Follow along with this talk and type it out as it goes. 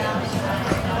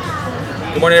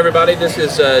Good morning, everybody. This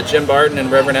is Jim Barton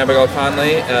and Reverend Abigail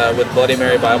Conley with Bloody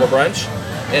Mary Bible Brunch.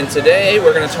 And today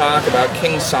we're going to talk about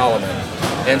King Solomon.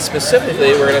 And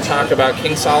specifically, we're going to talk about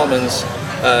King Solomon's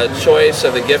choice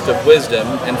of the gift of wisdom.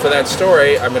 And for that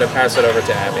story, I'm going to pass it over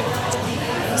to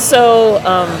Abby. So,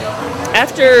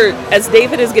 as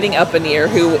David is getting up in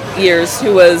years,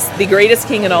 who was the greatest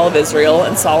king in all of Israel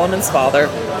and Solomon's father,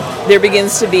 there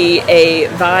begins to be a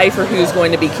vie for who's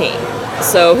going to be king.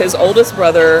 So his oldest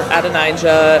brother,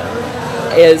 Adonijah,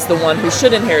 is the one who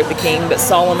should inherit the king, but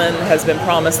Solomon has been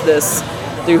promised this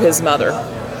through his mother.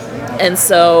 And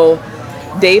so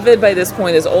David, by this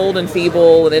point, is old and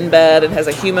feeble and in bed and has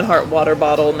a human heart water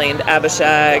bottle named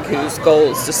Abishag, whose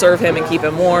goal is to serve him and keep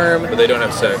him warm. But they don't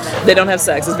have sex. They don't have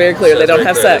sex. It's very clear. They don't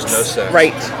have sex. There's no sex.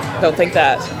 Right. Don't think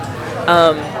that.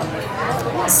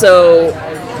 So,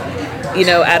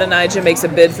 Adonijah makes a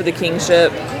bid for the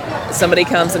kingship. Somebody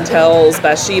comes and tells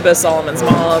Bathsheba, Solomon's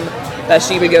mom.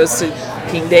 Bathsheba goes to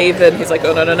King David. He's like,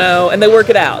 oh, no. And they work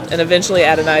it out. And eventually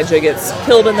Adonijah gets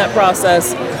killed in that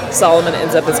process. Solomon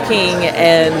ends up as king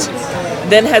and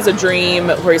then has a dream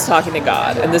where he's talking to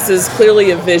God. And this is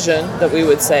clearly a vision that we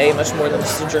would say, much more than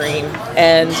just a dream.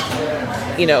 And,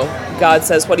 God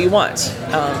says, what do you want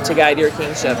to guide your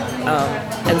kingship?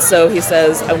 And so he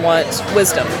says, I want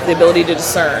wisdom, the ability to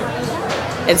discern.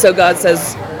 And so God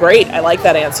says, great, I like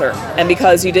that answer. And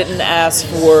because you didn't ask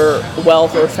for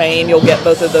wealth or fame, you'll get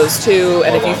both of those too.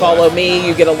 And if you follow me,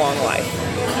 you get a long life.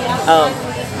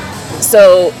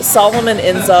 So Solomon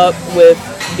ends up with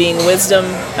being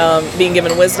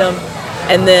given wisdom.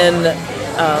 And then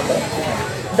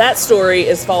that story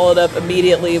is followed up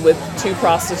immediately with two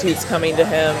prostitutes coming to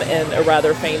him in a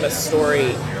rather famous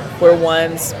story where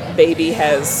one's baby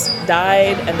has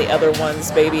died and the other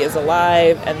one's baby is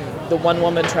alive, and the one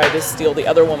woman tried to steal the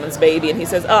other woman's baby, and he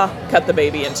says, cut the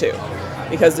baby in two.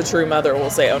 Because the true mother will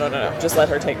say, oh, no, just let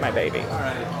her take my baby.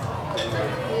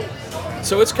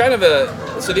 So it's kind of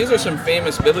so these are some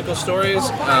famous biblical stories,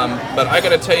 but I got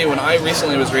to tell you, when I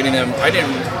recently was reading them, I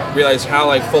didn't realize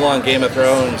how full-on Game of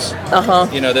Thrones,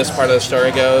 this part of the story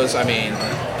goes. I mean,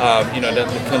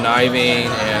 the conniving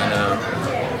and,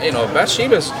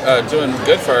 Bathsheba's doing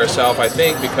good for herself, I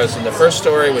think, because in the first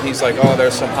story when he's like, oh,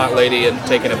 there's some hot lady and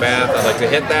taking a bath, I'd like to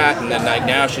hit that, and then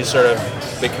now she's sort of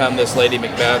become this Lady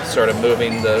Macbeth, sort of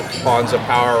moving the pawns of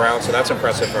power around, so that's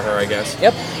impressive for her, I guess.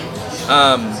 Yep.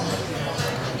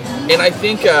 And I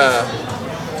think,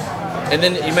 and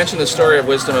then you mentioned the story of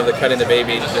wisdom of the cutting the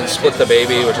baby and split the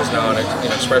baby, which is now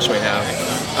an expression we have.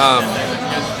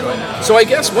 So I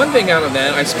guess one thing out of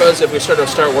that, I suppose, if we sort of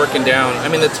start working down, I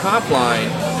mean, the top line,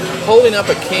 holding up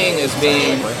a king as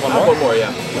being,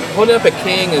 holding up a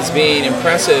king as being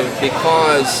impressive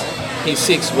because he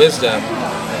seeks wisdom.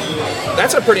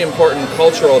 That's a pretty important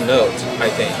cultural note, I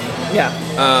think. Yeah.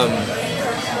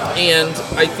 And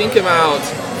I think about,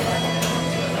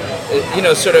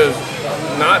 sort of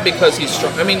not because he's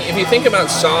strong. I mean, if you think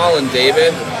about Saul and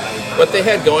David, what they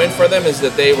had going for them is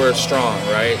that they were strong,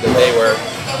 right? That they were,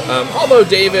 although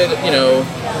David,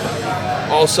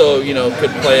 also, could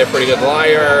play a pretty good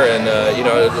lyre and,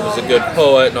 was a good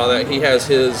poet and all that. He has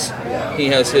his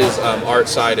art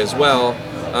side as well.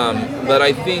 But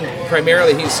I think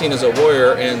primarily he's seen as a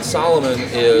warrior, and Solomon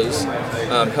is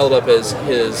held up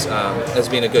as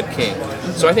being a good king.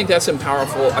 So I think that's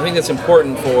powerful. I think that's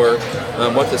important for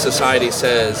what the society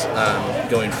says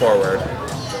going forward.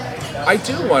 I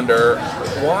do wonder,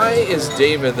 why is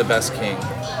David the best king?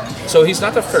 So he's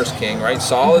not the first king, right?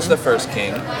 Saul is the first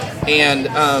king, and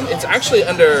it's actually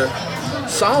under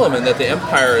Solomon that the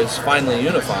empire is finally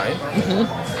unified.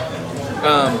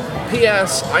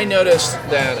 P.S. I noticed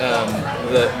that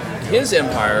his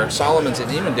empire, Solomon's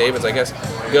and even David's, I guess,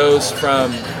 goes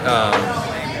from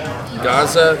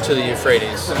Gaza to the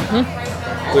Euphrates,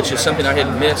 which is something I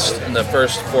had missed in the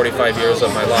first 45 years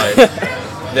of my life.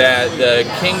 That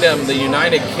the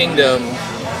United Kingdom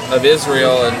of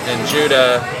Israel and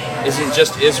Judah isn't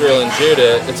just Israel and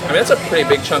Judah. That's a pretty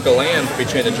big chunk of land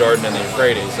between the Jordan and the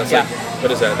Euphrates. That's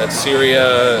what is that? That's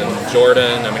Syria and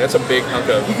Jordan. I mean, that's a big hunk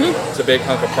of it's a big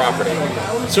hunk of property.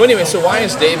 So anyway, why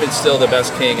is David still the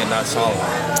best king and not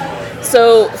Solomon?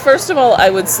 So first of all, I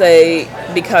would say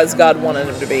because God wanted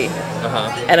him to be,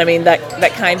 and I mean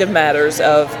that kind of matters.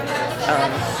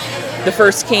 The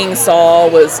first king, Saul,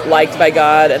 was liked by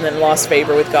God and then lost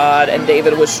favor with God, and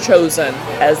David was chosen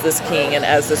as this king and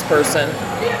as this person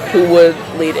who would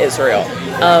lead Israel.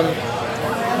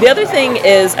 The other thing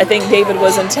is, I think David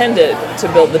was intended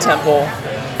to build the temple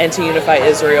and to unify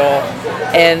Israel,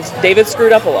 and David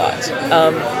screwed up a lot.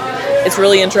 It's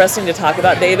really interesting to talk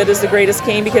about David as the greatest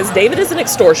king because David is an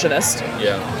extortionist.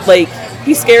 Yeah.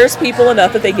 he scares people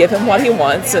enough that they give him what he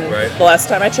wants, and Right. the last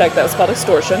time I checked, that was called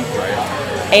extortion.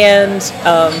 Right. And,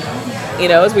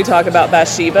 as we talk about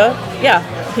Bathsheba, yeah,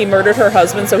 he murdered her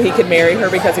husband so he could marry her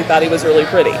because he thought he was really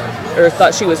pretty, or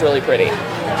thought she was really pretty.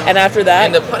 And after that,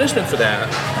 And the punishment for that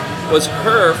was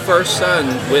her first son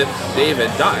with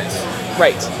David dies.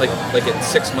 right, Like at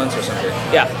 6 months or something.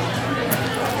 yeah,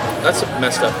 That's a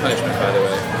messed up punishment, by the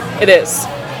way. it is.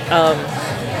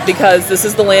 Because this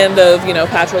is the land of,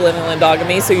 patrilineal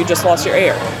endogamy, so you just lost your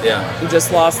heir. Yeah. You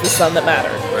just lost the son that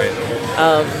mattered. Right.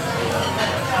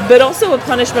 But also a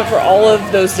punishment for all of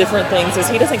those different things is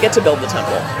he doesn't get to build the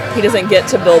temple. He doesn't get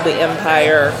to build the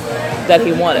empire that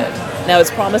he wanted. Now it's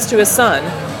promised to his son.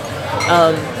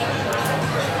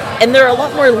 And there are a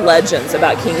lot more legends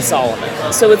about King Solomon.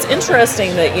 So it's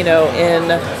interesting that, in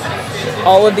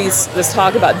all of this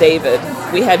talk about David,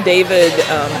 we had David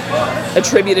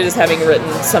attributed as having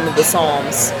written some of the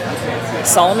Psalms.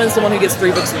 Solomon's the one who gets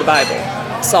 3 books of the Bible.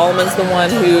 Solomon's the one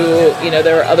who,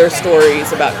 there are other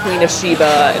stories about Queen of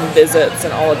Sheba and visits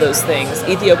and all of those things.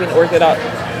 The Ethiopian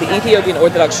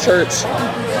Orthodox Church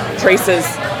traces,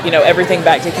 everything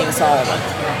back to King Solomon.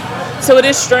 So it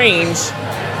is strange.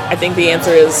 I think the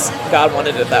answer is God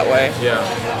wanted it that way. Yeah.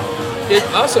 It's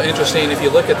also interesting if you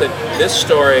look at this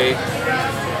story.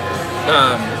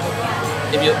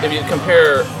 If you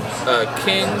compare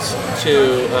Kings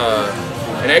to,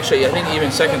 and actually I think even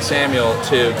 2 Samuel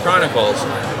to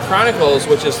Chronicles,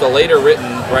 which is the later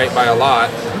written right by a lot,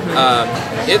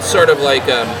 it's sort of like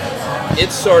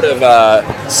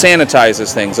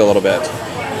sanitizes things a little bit.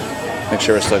 Make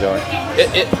sure we're still going.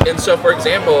 And so, for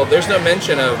example, there's no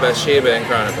mention of Bathsheba in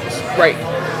Chronicles. Right.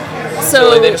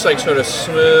 So they just sort of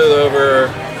smooth over.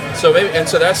 So maybe, and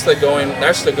so that's the going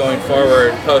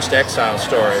forward post-exile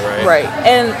story, right? Right.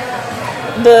 And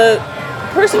the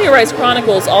person who writes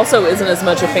Chronicles also isn't as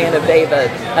much a fan of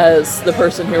David as the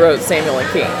person who wrote Samuel and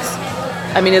Kings.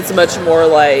 I mean, it's much more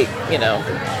like,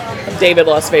 David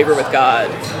lost favor with God.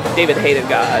 David hated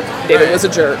God. David was a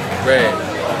jerk. Right.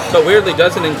 But weirdly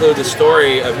doesn't include the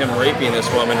story of him raping this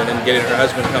woman and then getting her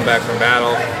husband come back from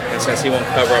battle, and since he won't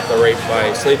cover up the rape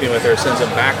by sleeping with her, sends him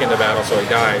back into battle so he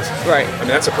dies. Right. I mean,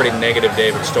 that's a pretty negative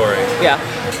David story. Yeah.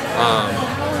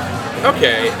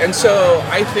 Okay, and so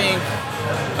I think,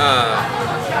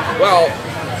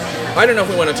 I don't know if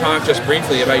we want to talk just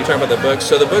briefly about, you talking about the books.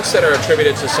 So the books that are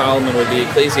attributed to Solomon would be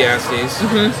Ecclesiastes,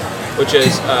 which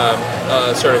is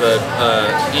sort of a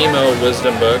emo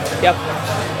wisdom book. Yep.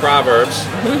 Proverbs,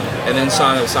 and then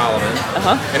Song of Solomon.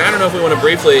 And I don't know if we want to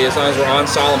briefly, as long as we're on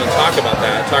Solomon, talk about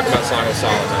Song of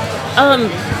Solomon.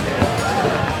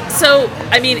 So,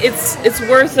 I mean, it's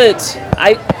worth it.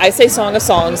 I say Song of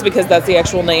Songs because that's the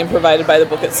actual name provided by the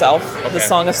book itself. Okay. The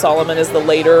Song of Solomon is the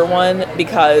later one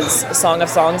because Song of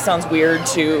Songs sounds weird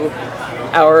to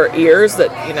our ears,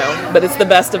 but it's the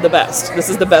best of the best. This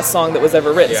is the best song that was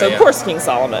ever written. So, of course, King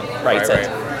Solomon writes it.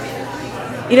 Right.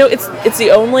 It's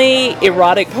the only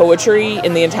erotic poetry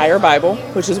in the entire Bible,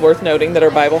 which is worth noting that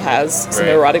our Bible has some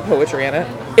erotic poetry in it.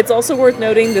 It's also worth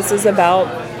noting this is about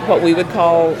what we would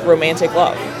call romantic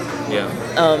love. Yeah.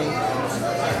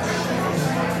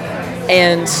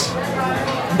 And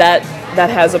that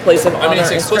has a place of honor. I mean,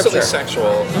 it's in explicitly Scripture.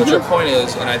 sexual, but your point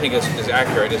is, and I think is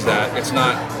accurate, is that it's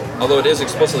not, although it is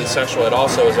explicitly sexual, it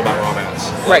also is about romance.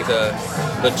 Right.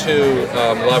 The two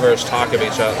lovers talk about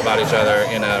each other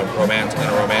in a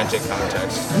romantic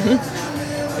context.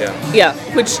 Yeah,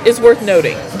 which is worth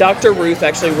noting. Dr. Ruth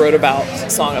actually wrote about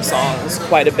Song of Songs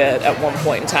quite a bit at one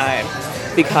point in time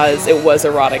because it was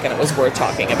erotic and it was worth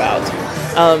talking about.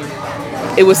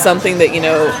 It was something that,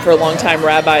 for a long time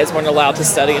rabbis weren't allowed to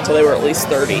study until they were at least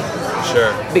 30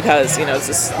 Sure. because, this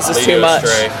is Lead too you much.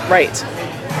 astray. Right.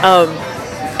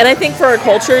 And I think for a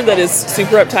culture that is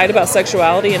super uptight about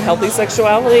sexuality and healthy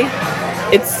sexuality,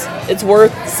 it's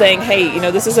worth saying, hey,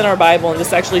 this is in our Bible and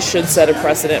this actually should set a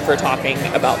precedent for talking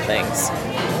about things.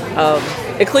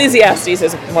 Ecclesiastes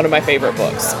is one of my favorite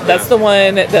books. That's the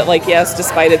one that, yes,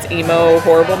 despite its emo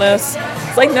horribleness,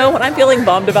 it's like, no, when I'm feeling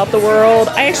bummed about the world,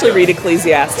 I actually read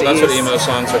Ecclesiastes. Well, that's what emo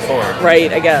songs are for.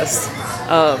 Right, I guess.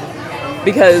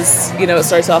 Because, it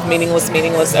starts off meaningless,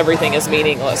 everything is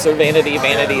meaningless, or vanity,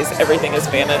 vanities, everything is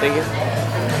vanity.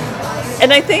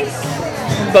 And I think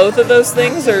both of those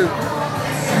things are,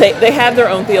 they have their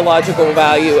own theological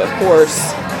value, of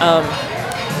course.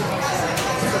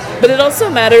 But it also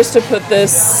matters to put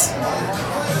this,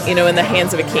 in the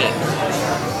hands of a king.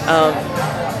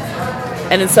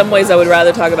 And in some ways I would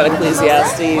rather talk about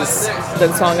Ecclesiastes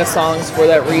than Song of Songs for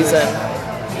that reason.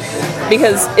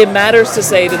 Because it matters to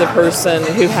say to the person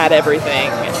who had everything,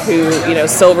 who,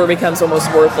 silver becomes almost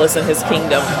worthless in his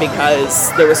kingdom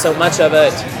because there was so much of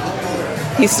it.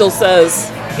 he still says,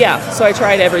 yeah, so I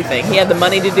tried everything. He had the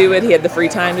money to do it, he had the free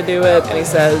time to do it, and he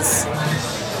says,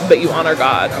 but you honor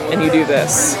God and you do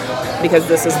this because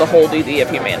this is the whole duty of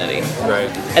humanity. Right.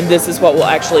 And this is what will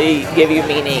actually give you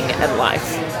meaning and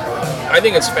life. I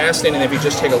think it's fascinating if you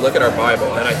just take a look at our Bible,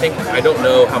 and I don't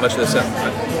know how much of this.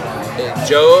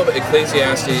 Job,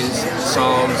 Ecclesiastes,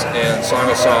 Psalms, and Song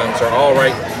of Songs are all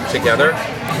right together,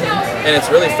 and it's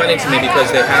really funny to me because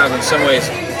they have, in some ways,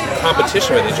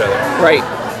 competition with each other. Right.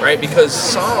 Right? Because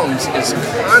Psalms is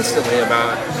constantly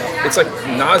about. It's like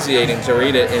nauseating to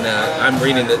read it I'm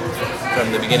reading it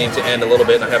from the beginning to end a little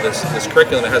bit, and I have this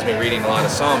curriculum that has me reading a lot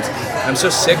of Psalms. I'm so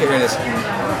sick of hearing this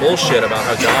bullshit about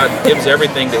how God gives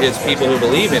everything to his people who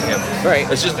believe in him. Right.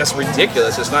 That's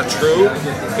ridiculous. It's not true.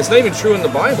 It's not even true in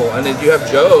the Bible. And then you have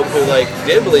Job who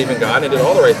did believe in God and did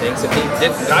all the right things, and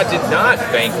God did not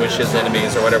vanquish his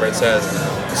enemies or whatever it says.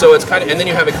 So it's kind of, and then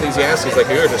you have Ecclesiastes like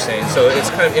you were just saying. So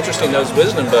it's kind of interesting, those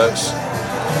wisdom books.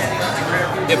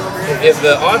 If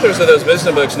the authors of those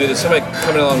wisdom books knew that somebody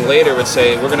coming along later would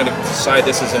say, we're going to decide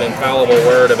this is an infallible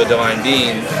word of a divine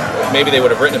being, maybe they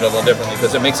would have written it a little differently,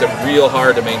 because it makes it real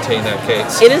hard to maintain that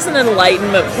case. It is an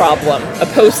enlightenment problem, a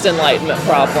post-enlightenment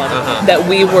problem, that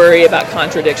we worry about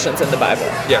contradictions in the Bible.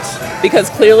 Yes. Because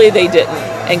clearly they didn't.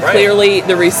 And Right. clearly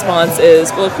the response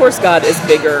is, well, of course God is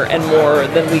bigger and more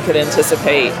than we could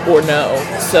anticipate or know.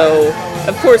 So,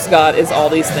 of course God is all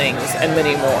these things and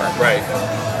many more. Right.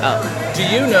 Do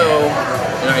you know,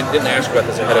 and I didn't ask you about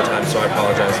this ahead of time, so I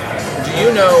apologize. Do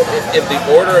you know if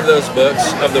the order of those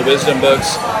books, of the wisdom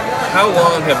books, how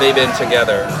long have they been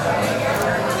together?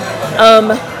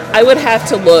 I would have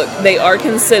to look. They are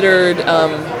considered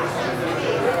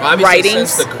Obviously,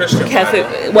 writings. since the Christian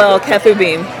Bible. Well,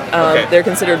 Ketubim. Okay. They're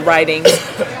considered writings.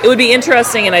 It would be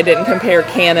interesting, and I didn't compare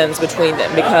canons between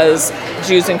them because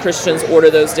Jews and Christians order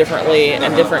those differently,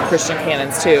 and different Christian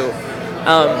canons too.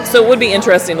 So it would be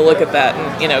interesting to look at that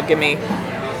and, give me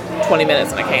 20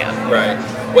 minutes and I can. Right.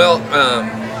 Well,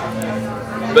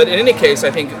 but in any case, I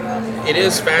think it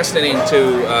is fascinating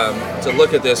to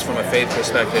look at this from a faith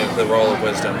perspective, the role of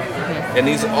wisdom, and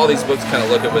all these books kind of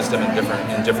look at wisdom in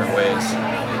different ways,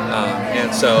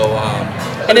 and so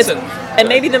and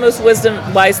maybe the most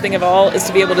wise thing of all is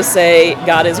to be able to say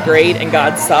God is great and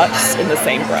God sucks in the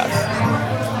same breath.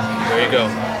 There you go.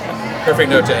 Perfect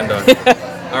note to end on.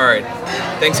 All right.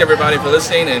 Thanks everybody for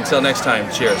listening, and until next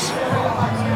time, cheers.